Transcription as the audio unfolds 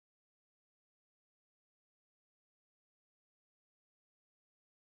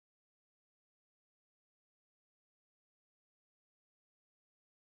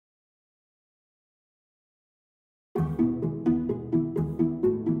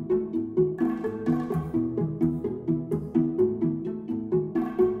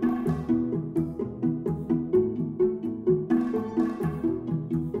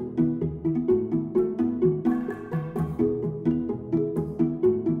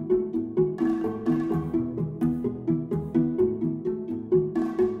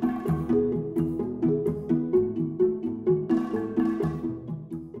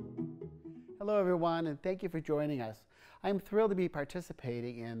thank you for joining us. I'm thrilled to be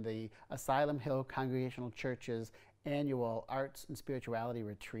participating in the Asylum Hill Congregational Church's annual Arts and Spirituality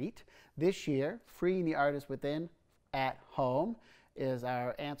Retreat. This year, Freeing the Artist Within at Home is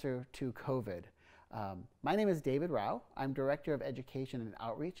our answer to COVID. My name is David Rao. I'm Director of Education and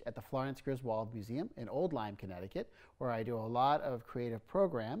Outreach at the Florence Griswold Museum in Old Lyme, Connecticut, where I do a lot of creative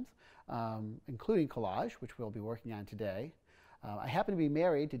programs, including collage, which we'll be working on today. I happen to be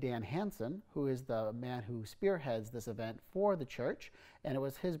married to Dan Hansen, who is the man who spearheads this event for the church, and it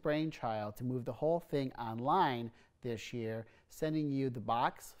was his brainchild to move the whole thing online this year, sending you the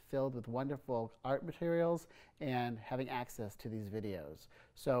box filled with wonderful art materials and having access to these videos.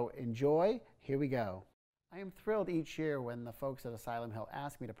 So enjoy, here we go. I am thrilled each year when the folks at Asylum Hill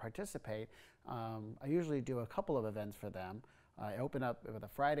ask me to participate. I usually do a couple of events for them. I open up with a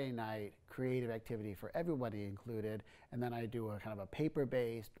Friday night creative activity for everybody included, and then I do a kind of a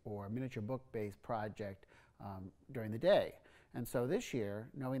paper-based or miniature book-based project during the day. And so this year,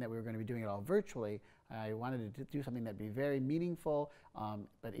 knowing that we were going to be doing it all virtually, I wanted to do something that'd be very meaningful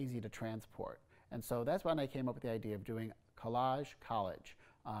but easy to transport. And so that's when I came up with the idea of doing Collage College.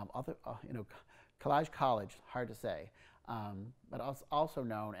 Collage College, hard to say, but also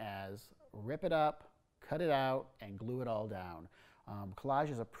known as Rip It Up, Cut It Out, and Glue It All Down.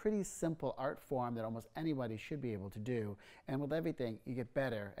 Collage is a pretty simple art form that almost anybody should be able to do, and with everything, you get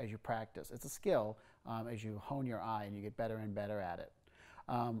better as you practice. It's a skill as you hone your eye and you get better and better at it.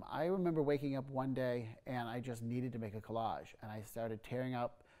 I remember waking up one day and I just needed to make a collage, and I started tearing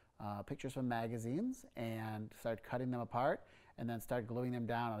up pictures from magazines and started cutting them apart and then started gluing them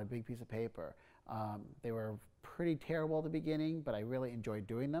down on a big piece of paper. They were pretty terrible at the beginning, but I really enjoyed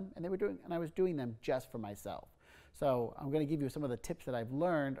doing them, and I was doing them just for myself. So I'm going to give you some of the tips that I've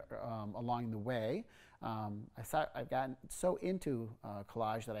learned along the way. I've gotten so into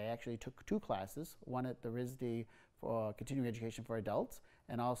collage that I actually took 2 classes, one at the RISD for Continuing Education for Adults,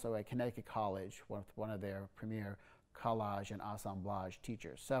 and also at Connecticut College with one of their premier collage and assemblage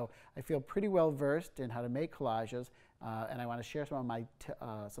teachers. So I feel pretty well versed in how to make collages, and I want to share some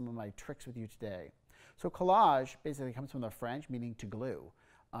of my tricks with you today. So collage basically comes from the French, meaning to glue.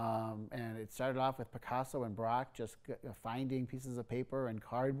 And it started off with Picasso and Braque just finding pieces of paper and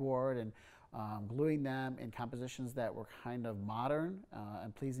cardboard and gluing them in compositions that were kind of modern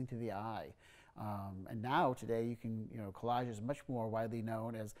and pleasing to the eye. And now, today, collage is much more widely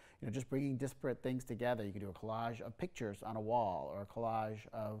known as just bringing disparate things together. You can do a collage of pictures on a wall or a collage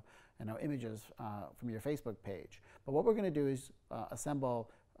of images from your Facebook page. But what we're going to do is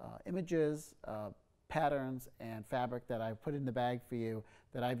assemble images, patterns, and fabric that I've put in the bag for you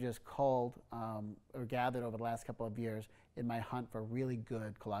that I've just culled or gathered over the last couple of years in my hunt for really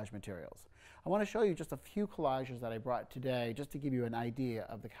good collage materials. I want to show you just a few collages that I brought today just to give you an idea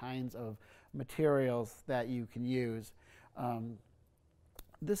of the kinds of materials that you can use.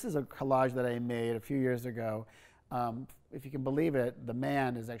 This is a collage that I made a few years ago. If you can believe it, the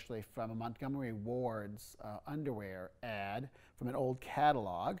man is actually from a Montgomery Ward's underwear ad from an old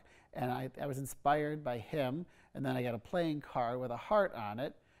catalog, and I was inspired by him, and then I got a playing card with a heart on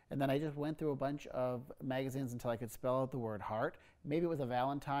it, and then I just went through a bunch of magazines until I could spell out the word heart. Maybe it was a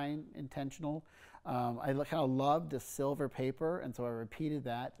Valentine intentional. I kind of loved the silver paper, and so I repeated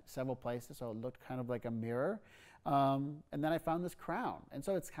that several places so it looked kind of like a mirror. And then I found this crown. And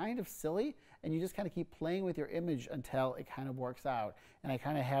so it's kind of silly, and you just kind of keep playing with your image until it kind of works out. And I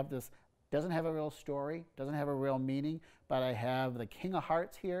kind of have this, doesn't have a real story, doesn't have a real meaning, but I have the King of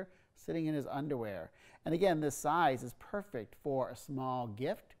Hearts here sitting in his underwear. And again, this size is perfect for a small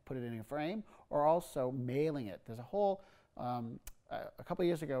gift, put it in a frame, or also mailing it. There's a whole, a couple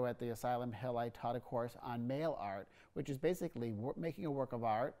years ago at the Asylum Hill, I taught a course on mail art, which is basically making a work of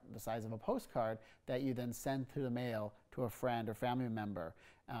art the size of a postcard that you then send through the mail to a friend or family member.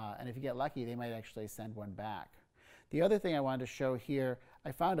 And if you get lucky, they might actually send one back. The other thing I wanted to show here,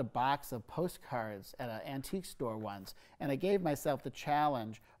 I found a box of postcards at an antique store once, and I gave myself the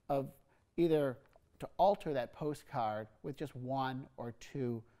challenge of either to alter that postcard with just 1 or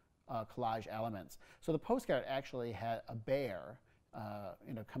 2 collage elements. So the postcard actually had a bear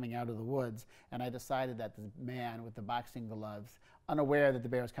coming out of the woods, and I decided that the man with the boxing gloves, unaware that the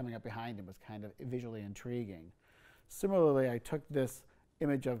bear was coming up behind him, was kind of visually intriguing. Similarly, I took this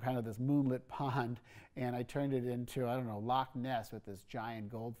image of kind of this moonlit pond and I turned it into, I don't know, Loch Ness with this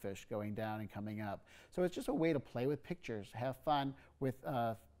giant goldfish going down and coming up. So it's just a way to play with pictures, have fun with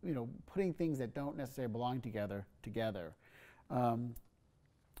putting things that don't necessarily belong together.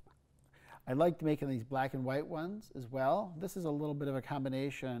 I liked making these black and white ones as well. This is a little bit of a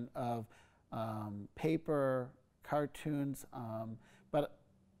combination of paper, cartoons, but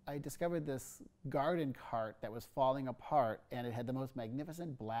I discovered this garden cart that was falling apart, and it had the most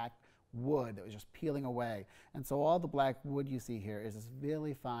magnificent black wood that was just peeling away. And so all the black wood you see here is this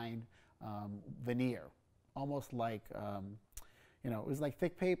really fine veneer, almost like, you know, it was like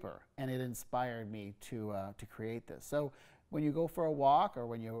thick paper, and it inspired me to create this. So when you go for a walk or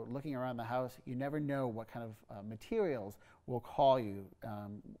when you're looking around the house, you never know what kind of materials will call you,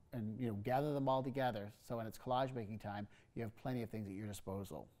 and you know, gather them all together. So when it's collage making time, you have plenty of things at your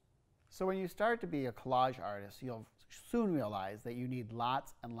disposal. So when you start to be a collage artist, you'll soon realize that you need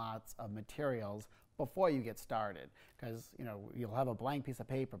lots and lots of materials before you get started, because you know, you'll have a blank piece of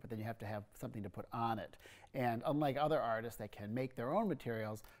paper, but then you have to have something to put on it. And unlike other artists that can make their own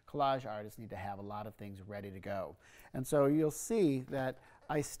materials, collage artists need to have a lot of things ready to go. And so you'll see that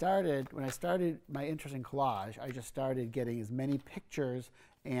when I started my interest in collage, I just started getting as many pictures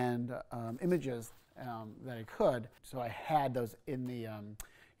and images that I could. So I had those in the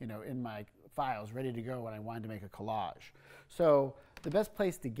you know, in my files ready to go when I wanted to make a collage. So the best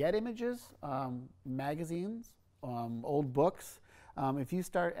place to get images, magazines, old books. If you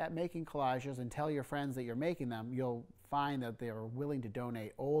start at making collages and tell your friends that you're making them, you'll find that they are willing to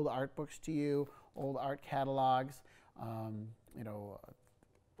donate old art books to you, old art catalogs, you know,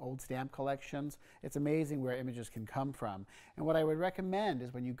 old stamp collections. It's amazing where images can come from. And what I would recommend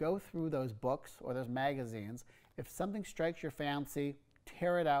is when you go through those books or those magazines, if something strikes your fancy,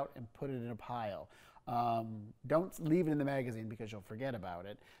 tear it out and put it in a pile. Don't leave it in the magazine because you'll forget about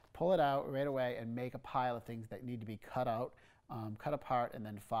it. Pull it out right away and make a pile of things that need to be cut out, cut apart, and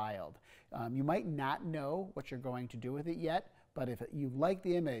then filed. You might not know what you're going to do with it yet, but if you like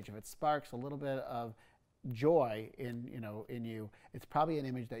the image, if it sparks a little bit of joy in you, it's probably an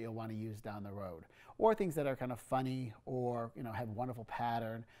image that you'll want to use down the road. Or things that are kind of funny or have wonderful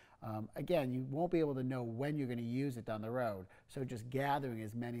pattern. Again, you won't be able to know when you're going to use it down the road, so just gathering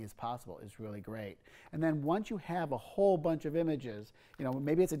as many as possible is really great. And then once you have a whole bunch of images,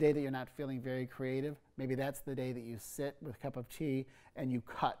 maybe it's a day that you're not feeling very creative, maybe that's the day that you sit with a cup of tea and you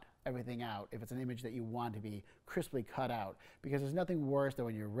cut everything out if it's an image that you want to be crisply cut out, because there's nothing worse than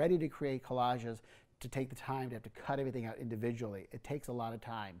when you're ready to create collages to take the time to have to cut everything out individually. It takes a lot of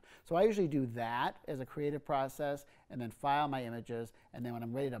time. So I usually do that as a creative process and then file my images, and then when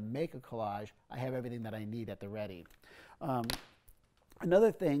I'm ready to make a collage, I have everything that I need at the ready.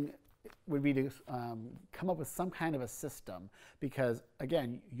 Another thing would be to come up with some kind of a system, because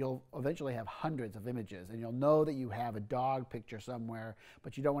again, you'll eventually have hundreds of images and you'll know that you have a dog picture somewhere,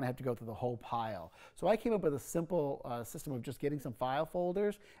 but you don't want to have to go through the whole pile. So I came up with a simple system of just getting some file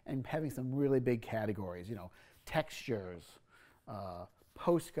folders and having some really big categories, textures,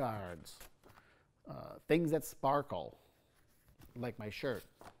 postcards, things that sparkle, like my shirt,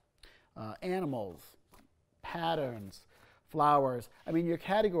 animals, patterns, flowers. I mean, your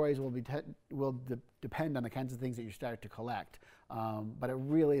categories will depend on the kinds of things that you start to collect. But it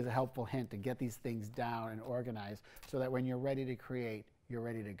really is a helpful hint to get these things down and organized so that when you're ready to create, you're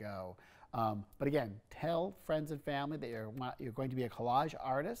ready to go. But again, tell friends and family that you're going to be a collage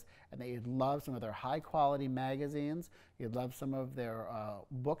artist and that you'd love some of their high quality magazines, you'd love some of their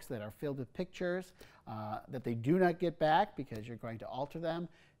books that are filled with pictures, that they do not get back because you're going to alter them.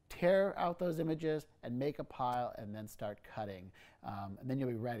 Tear out those images and make a pile and then start cutting. And then you'll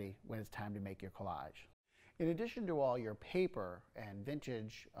be ready when it's time to make your collage. In addition to all your paper and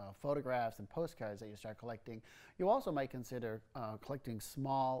vintage photographs and postcards that you start collecting, you also might consider collecting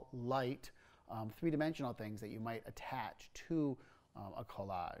small, light, three-dimensional things that you might attach to a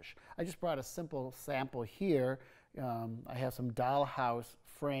collage. I just brought a simple sample here. I have some dollhouse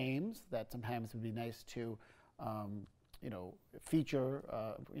frames that sometimes would be nice to feature,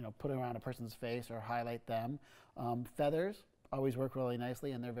 put around a person's face or highlight them. Feathers always work really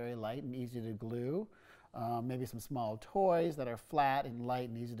nicely, and they're very light and easy to glue. Maybe some small toys that are flat and light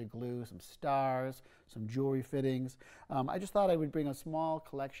and easy to glue, some stars, some jewelry fittings. I just thought I would bring a small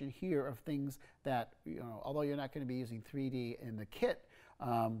collection here of things that, although you're not going to be using 3D in the kit,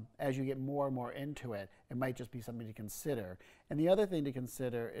 as you get more and more into it, it might just be something to consider. And the other thing to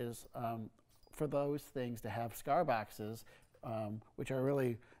consider is for those things to have scar boxes, which are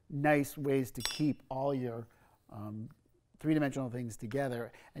really nice ways to keep all your three-dimensional things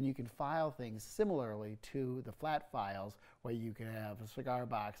together, and you can file things similarly to the flat files, where you can have a cigar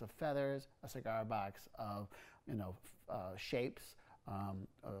box of feathers, a cigar box of shapes,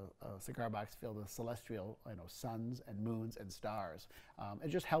 a cigar box filled with celestial suns and moons and stars. It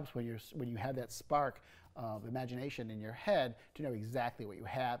just helps when you have that spark of imagination in your head to know exactly what you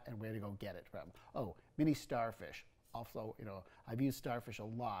have and where to go get it from. Oh, mini starfish. also, I've used starfish a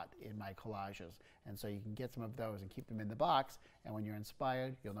lot in my collages, and so you can get some of those and keep them in the box, and when you're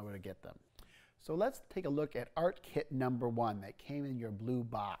inspired, you'll know where to get them. So let's take a look at art kit number 1 that came in your blue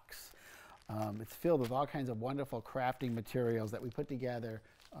box. It's filled with all kinds of wonderful crafting materials that we put together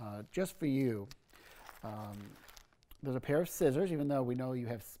just for you. There's a pair of scissors, even though we know you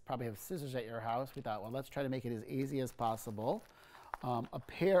probably have scissors at your house. We thought, well, let's try to make it as easy as possible. A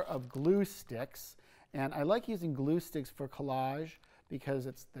pair of glue sticks, and I like using glue sticks for collage because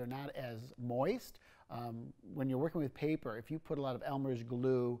they're not as moist. When you're working with paper, if you put a lot of Elmer's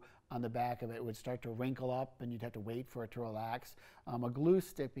glue on the back of it, it would start to wrinkle up and you'd have to wait for it to relax. A glue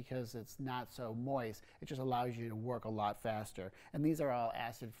stick, because it's not so moist, it just allows you to work a lot faster. And these are all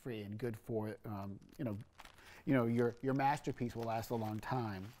acid-free and good for, your masterpiece will last a long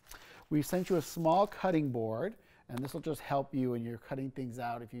time. We sent you a small cutting board, and this will just help you when you're cutting things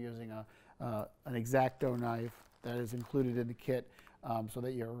out if you're using an X-Acto knife that is included in the kit, so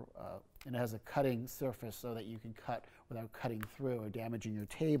that and it has a cutting surface so that you can cut without cutting through or damaging your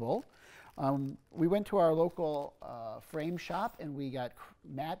table. We went to our local frame shop and we got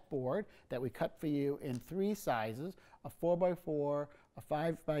mat board that we cut for you in 3 sizes, a 4x4, a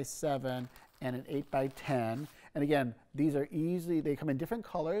 5x7, and an 8x10. And again, these are they come in different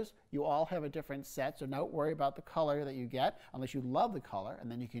colors. You all have a different set, so don't worry about the color that you get unless you love the color,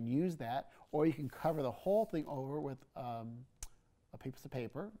 and then you can use that, or you can cover the whole thing over with a piece of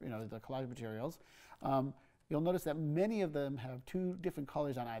paper, the collage materials. You'll notice that many of them have 2 different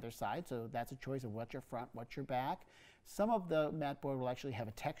colors on either side, so that's a choice of what's your front, what's your back. Some of the mat board will actually have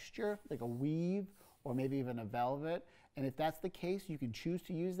a texture, like a weave, or maybe even a velvet. And if that's the case, you can choose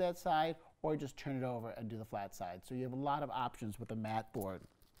to use that side or just turn it over and do the flat side. So you have a lot of options with the mat board.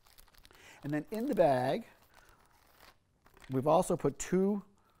 And then in the bag, we've also put 2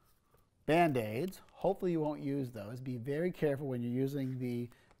 Band-Aids. Hopefully you won't use those. Be very careful when you're using the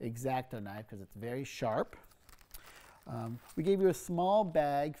X-Acto knife because it's very sharp. We gave you a small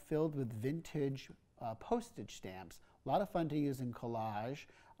bag filled with vintage postage stamps. A lot of fun to use in collage.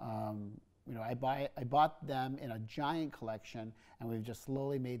 I bought them in a giant collection, and we've just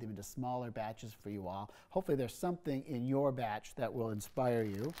slowly made them into smaller batches for you all. Hopefully there's something in your batch that will inspire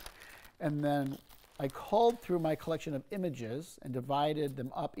you. And then I culled through my collection of images and divided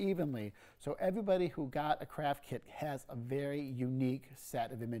them up evenly. So everybody who got a craft kit has a very unique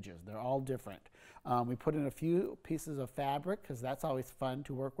set of images. They're all different. We put in a few pieces of fabric because that's always fun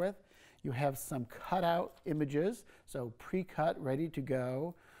to work with. You have some cutout images, so pre-cut, ready to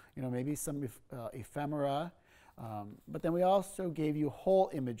go. Maybe some ephemera. But then we also gave you whole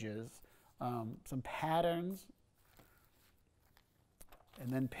images, some patterns,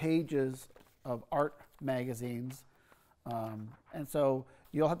 and then pages of art magazines. And so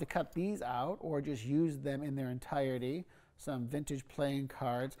you'll have to cut these out or just use them in their entirety. Some vintage playing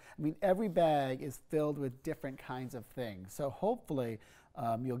cards. I mean, every bag is filled with different kinds of things. So hopefully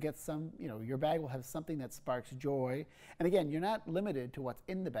you'll get your bag will have something that sparks joy. And again, you're not limited to what's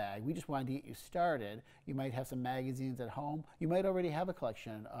in the bag. We just wanted to get you started. You might have some magazines at home. You might already have a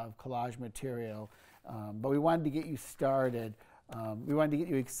collection of collage material, but we wanted to get you started. We wanted to get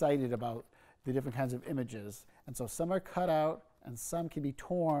you excited about the different kinds of images. And so some are cut out, and some can be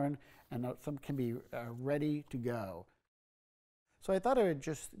torn, and some can be ready to go. So I thought I would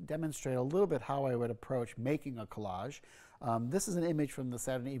just demonstrate a little bit how I would approach making a collage. This is an image from the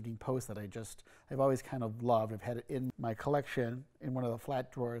Saturday Evening Post that I've always kind of loved. I've had it in my collection in one of the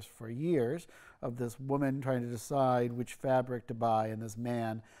flat drawers for years, of this woman trying to decide which fabric to buy and this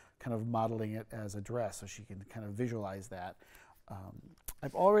man kind of modeling it as a dress so she can kind of visualize that.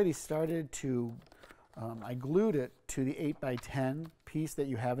 I've already started to, I glued it to the 8x10 piece that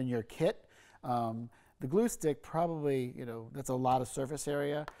you have in your kit. The glue stick probably, that's a lot of surface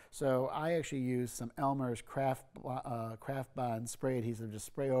area. So I actually use some Elmer's Craft Bond spray adhesive to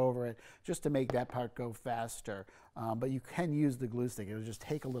spray over it just to make that part go faster. But you can use the glue stick. It'll just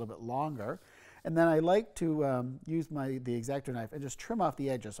take a little bit longer. And then I like to use the X-Acto knife and just trim off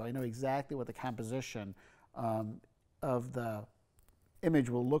the edges so I know exactly what the composition of the image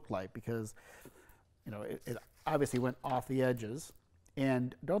will look like, because it obviously went off the edges.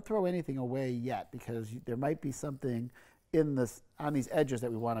 And don't throw anything away yet, because there might be something on these edges that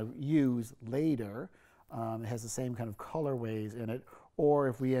we want to use later. It has the same kind of colorways in it. Or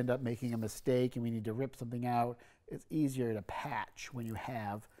if we end up making a mistake and we need to rip something out, it's easier to patch when you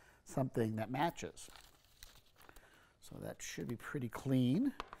have something that matches. So that should be pretty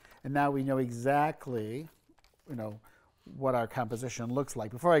clean. And now we know exactly, what our composition looks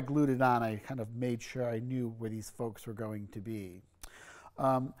like. Before I glued it on, I kind of made sure I knew where these folks were going to be.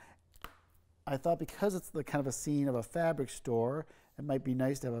 I thought because it's the kind of a scene of a fabric store, it might be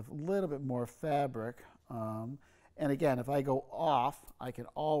nice to have a little bit more fabric. And again, if I go off, I can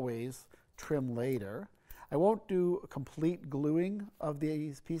always trim later. I won't do complete gluing of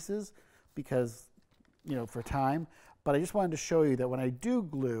these pieces because, you know, for time, but I just wanted to show you that when I do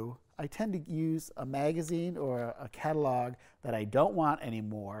glue, I tend to use a magazine or a catalog that I don't want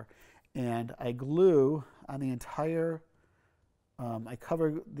anymore, and I glue on the entire, I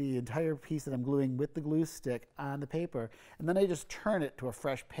cover the entire piece that I'm gluing with the glue stick on the paper, and then I just turn it to a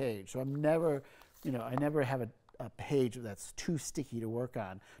fresh page. So I'm never, you know, I never have a page that's too sticky to work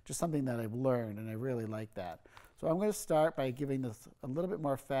on, just something that I've learned, and I really like that. So I'm going to start by giving this a little bit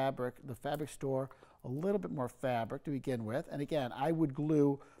more fabric, the fabric store a little bit more fabric to begin with. And again, I would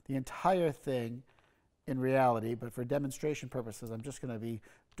glue the entire thing in reality, but for demonstration purposes, I'm just going to be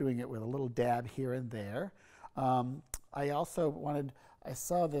doing it with a little dab here and there. I also wanted, I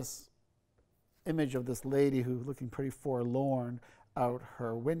saw this image of this lady who's looking pretty forlorn out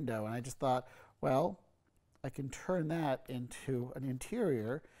her window, and I just thought, well, I can turn that into an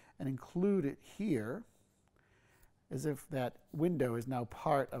interior and include it here as if that window is now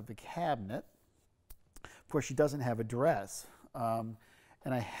part of the cabinet. Of course, she doesn't have a dress.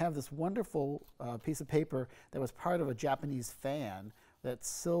 And I have this wonderful piece of paper that was part of a Japanese fan that's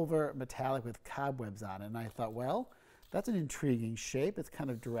silver metallic with cobwebs on it. And I thought, well, that's an intriguing shape. It's kind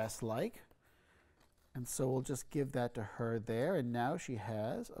of dress-like. And so we'll just give that to her there. And now she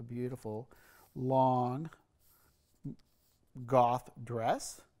has a beautiful, long goth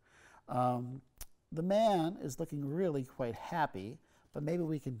dress. The man is looking really quite happy, but maybe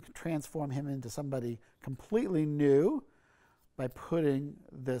we can transform him into somebody completely new by putting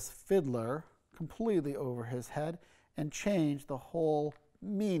this fiddler completely over his head and change the whole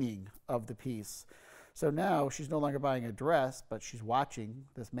meaning of the piece. So now she's no longer buying a dress, but she's watching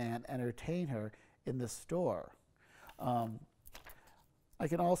this man entertain her in the store. I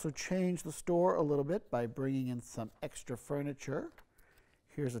can also change the store a little bit by bringing in some extra furniture.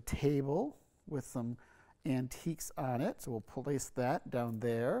 Here's a table with some antiques on it, so we'll place that down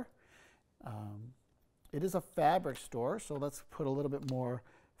there. It is a fabric store, so let's put a little bit more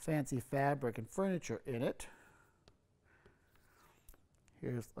fancy fabric and furniture in it.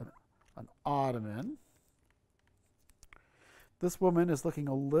 Here's an ottoman. This woman is looking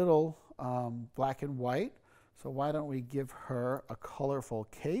a little black and white, so why don't we give her a colorful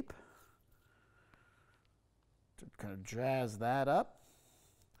cape to kind of jazz that up.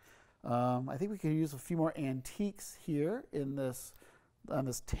 I think we could use a few more antiques here in this, on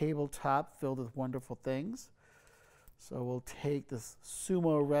this tabletop filled with wonderful things. So we'll take this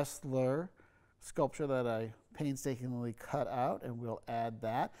sumo wrestler sculpture that I painstakingly cut out, and we'll add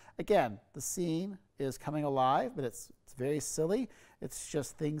that. Again, the scene is coming alive, but it's very silly. It's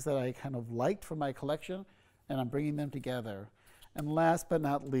just things that I kind of liked from my collection, and I'm bringing them together. And last but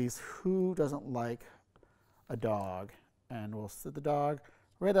not least, who doesn't like a dog? And we'll sit the dog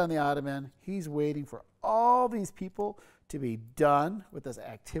right on the ottoman. He's waiting for all these people to be done with this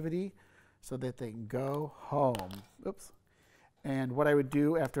activity so that they can go home. Oops. And what I would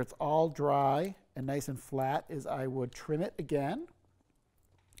do after it's all dry and nice and flat is I would trim it again.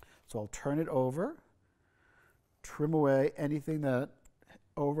 So I'll turn it over, trim away anything that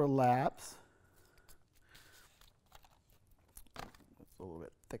overlaps. It's a little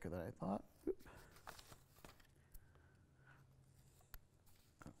bit thicker than I thought.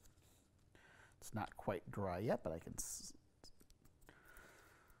 It's not quite dry yet, but I can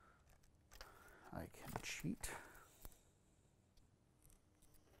cheat.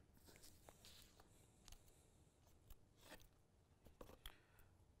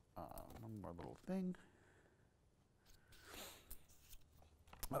 One more little thing.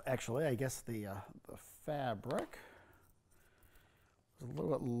 Oh, actually, I guess the fabric was a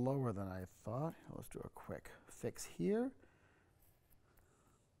little bit lower than I thought. Let's do a quick fix here.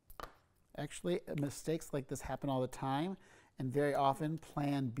 Actually, mistakes like this happen all the time, and very often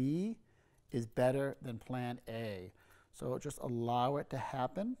Plan B is better than Plan A. So just allow it to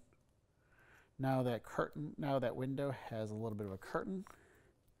happen. Now that window has a little bit of a curtain,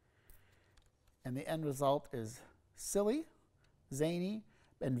 and the end result is silly, zany,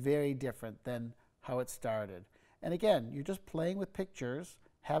 and very different than how it started. And again, you're just playing with pictures,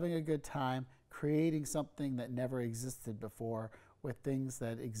 having a good time, creating something that never existed before with things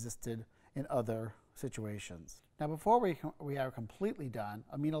that existed in other situations. Now, before we are completely done,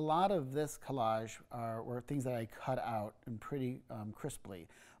 I mean, a lot of this collage were things that I cut out and pretty crisply,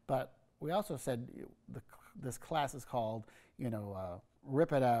 but we also said this class is called,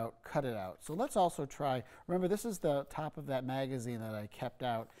 rip it out, cut it out. So let's also try, remember this is the top of that magazine that I kept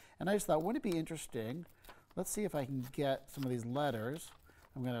out, and I just thought, wouldn't it be interesting, let's see if I can get some of these letters.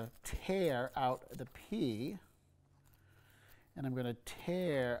 I'm going to tear out the P, and I'm going to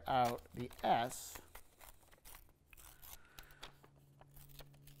tear out the S.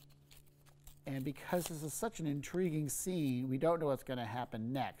 And because this is such an intriguing scene, we don't know what's going to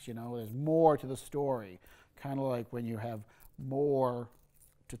happen next. You know, there's more to the story, kind of like when you have more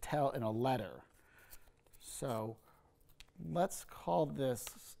to tell in a letter. So let's call this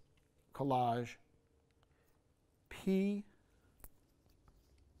collage P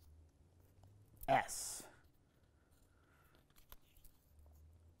S.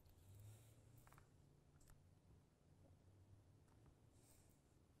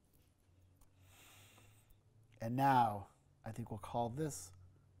 And now I think we'll call this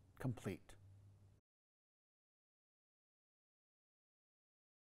complete.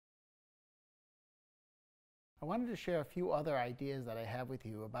 I wanted to share a few other ideas that I have with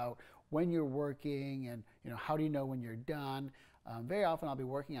you about when you're working and how do you know when you're done. Very often I'll be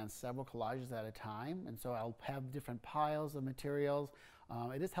working on several collages at a time, and so I'll have different piles of materials.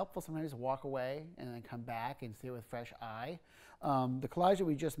 It is helpful sometimes to walk away and then come back and see it with fresh eye. The collage that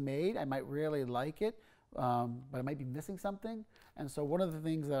we just made, I might really like it, but I might be missing something. And so one of the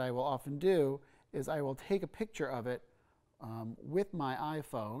things that I will often do is I will take a picture of it with my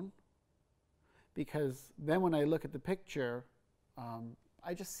iPhone, because then when I look at the picture,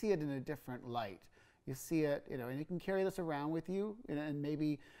 I just see it in a different light. You see it, and you can carry this around with you, and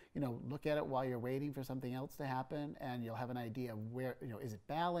maybe, look at it while you're waiting for something else to happen, and you'll have an idea of where, is it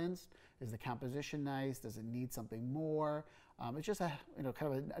balanced? Is the composition nice? Does it need something more? It's just a,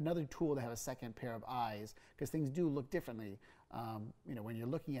 kind of another tool to have a second pair of eyes, because things do look differently, when you're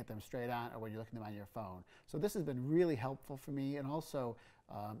looking at them straight on or when you're looking at them on your phone. So this has been really helpful for me, and also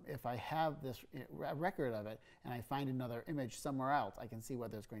if I have this record of it and I find another image somewhere else, I can see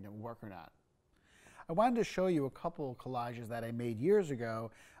whether it's going to work or not. I wanted to show you a couple collages that I made years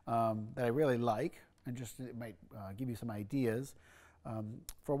ago that I really like, and just it might give you some ideas.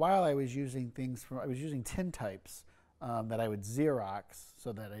 For a while I was using I was using tin types that I would Xerox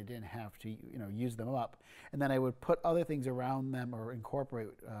so that I didn't have to use them up, and then I would put other things around them or incorporate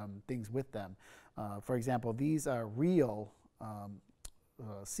things with them. For example, these are real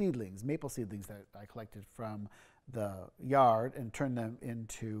seedlings, maple seedlings that I collected from the yard and turned them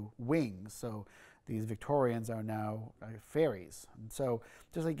into wings. So these Victorians are now fairies. And so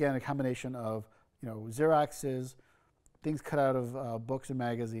just again, a combination of Xeroxes, things cut out of books and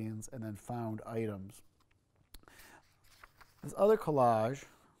magazines, and then found items. This other collage,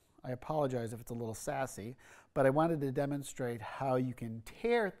 I apologize if it's a little sassy, but I wanted to demonstrate how you can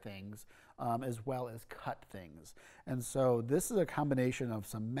tear things as well as cut things. And so this is a combination of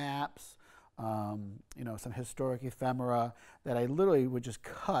some maps, some historic ephemera that I literally would just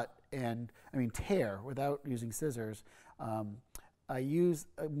cut and, tear without using scissors. I use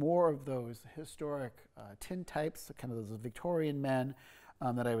more of those historic tin types, kind of those Victorian men,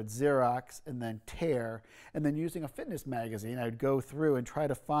 that I would Xerox and then tear. And then using a fitness magazine, I would go through and try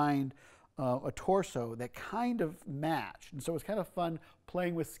to find a torso that kind of matched. And so it was kind of fun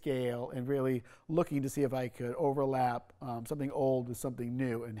playing with scale and really looking to see if I could overlap something old with something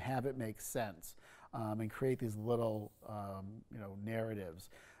new and have it make sense, and create these little narratives.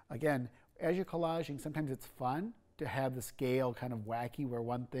 Again, as you're collaging, sometimes it's fun to have the scale kind of wacky, where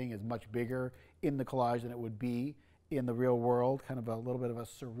one thing is much bigger in the collage than it would be in the real world, kind of a little bit of a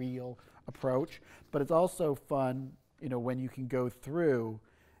surreal approach. But it's also fun, when you can go through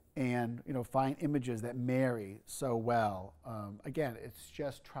and find images that marry so well. Again, it's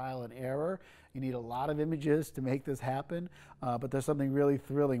just trial and error. You need a lot of images to make this happen, but there's something really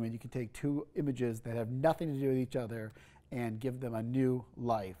thrilling when you can take two images that have nothing to do with each other and give them a new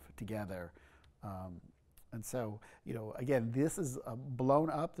life together. And so, again, this is blown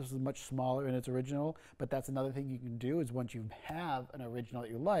up. This is much smaller in its original, but that's another thing you can do is once you have an original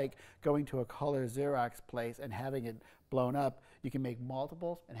that you like, going to a color Xerox place and having it blown up, you can make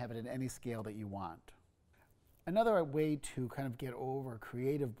multiples and have it in any scale that you want. Another way to kind of get over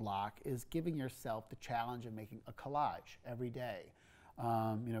creative block is giving yourself the challenge of making a collage every day.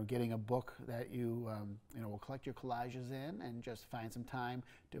 Getting a book that you will collect your collages in, and just find some time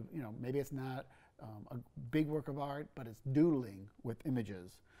to, maybe it's not a big work of art, but it's doodling with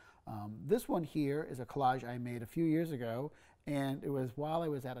images. This one here is a collage I made a few years ago, and it was while I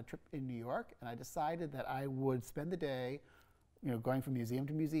was at a trip in New York, and I decided that I would spend the day going from museum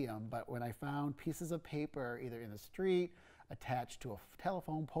to museum, but when I found pieces of paper either in the street, attached to a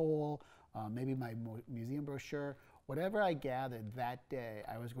telephone pole, maybe my museum brochure, whatever I gathered that day,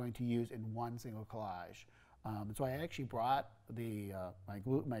 I was going to use in one single collage. So I actually brought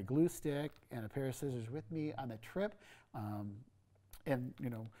my glue stick and a pair of scissors with me on the trip, and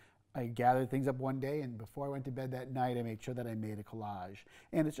I gathered things up one day, and before I went to bed that night, I made sure that I made a collage.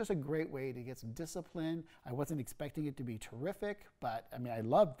 And it's just a great way to get some discipline. I wasn't expecting it to be terrific, but I mean, I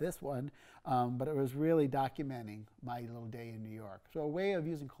loved this one, but it was really documenting my little day in New York. So a way of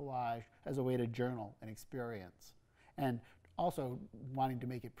using collage as a way to journal an experience. And also wanting to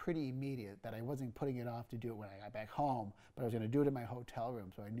make it pretty immediate, that I wasn't putting it off to do it when I got back home, but I was going to do it in my hotel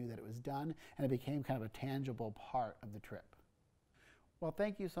room, so I knew that it was done, and it became kind of a tangible part of the trip. Well,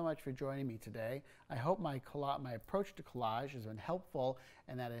 thank you so much for joining me today. I hope my approach to collage has been helpful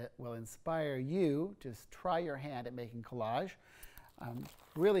and that it will inspire you to try your hand at making collage. I'm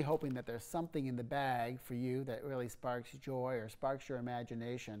really hoping that there's something in the bag for you that really sparks joy or sparks your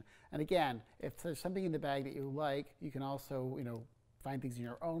imagination. And again, if there's something in the bag that you like, you can also, find things in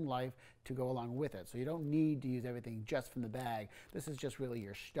your own life to go along with it. So you don't need to use everything just from the bag. This is just really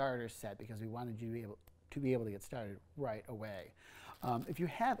your starter set because we wanted you to be able to get started right away. If you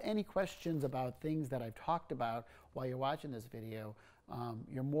have any questions about things that I've talked about while you're watching this video,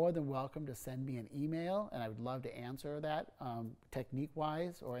 you're more than welcome to send me an email, and I would love to answer that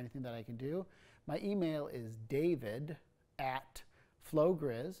technique-wise or anything that I can do. My email is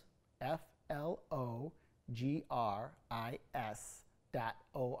david@flogris,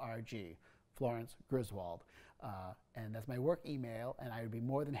 FLOGRIS.org, Florence Griswold. And that's my work email, and I would be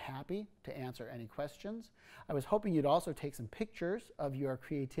more than happy to answer any questions. I was hoping you'd also take some pictures of your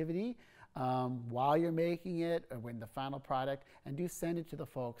creativity while you're making it or when the final product, and do send it to the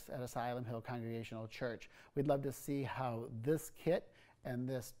folks at Asylum Hill Congregational Church. We'd love to see how this kit and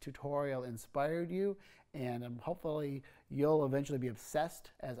this tutorial inspired you, and hopefully you'll eventually be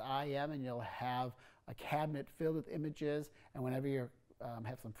obsessed as I am, and you'll have a cabinet filled with images, and whenever you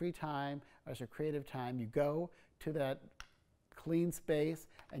have some free time or some creative time, you go to that clean space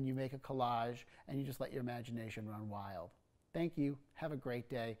and you make a collage and you just let your imagination run wild. Thank you, have a great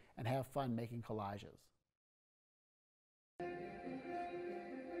day, and have fun making collages.